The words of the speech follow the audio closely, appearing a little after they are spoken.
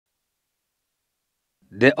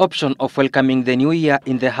The option of welcoming the new year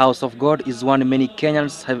in the house of God is one many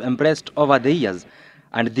Kenyans have embraced over the years,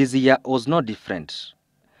 and this year was no different.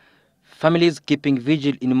 Families keeping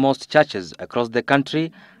vigil in most churches across the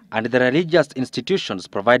country and the religious institutions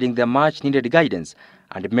providing the much-needed guidance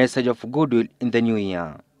and message of goodwill in the new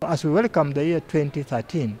year. As we welcome the year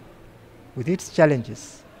 2013 with its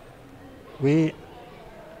challenges, we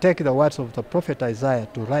take the words of the prophet Isaiah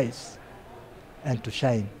to rise and to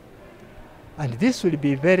shine. And this will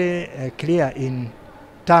be very clear in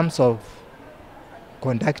terms of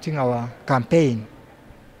conducting our campaign.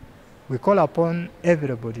 We call upon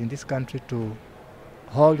everybody in this country to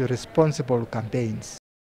hold responsible campaigns.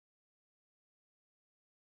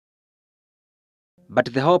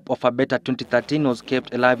 But the hope of a better 2013 was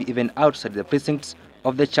kept alive even outside the precincts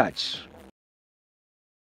of the church.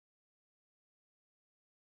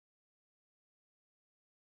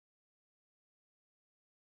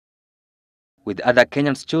 With other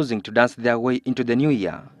Kenyans choosing to dance their way into the new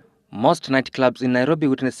year, most nightclubs in Nairobi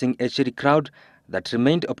witnessing a cheery crowd that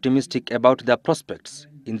remained optimistic about their prospects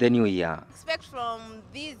in the new year. Expect from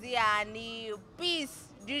this year peace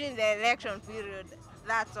during the election period,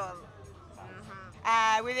 that's all.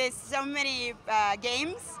 With so many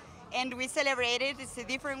games, and we celebrate it. It's a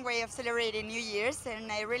different way of celebrating New Year's,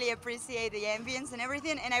 and I really appreciate the ambience and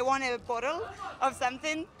everything, and I want a bottle of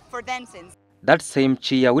something for dancing. That same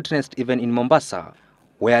cheer witnessed even in Mombasa,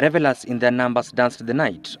 where revelers in their numbers danced the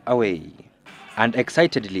night away and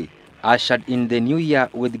excitedly ushered in the new year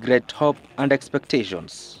with great hope and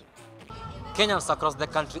expectations. Kenyans across the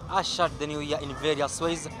country ushered the new year in various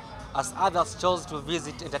ways as others chose to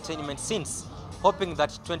visit entertainment scenes, hoping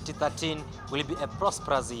that 2013 will be a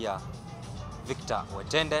prosperous year. Victor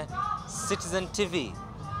Wetende, Citizen TV,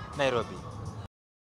 Nairobi.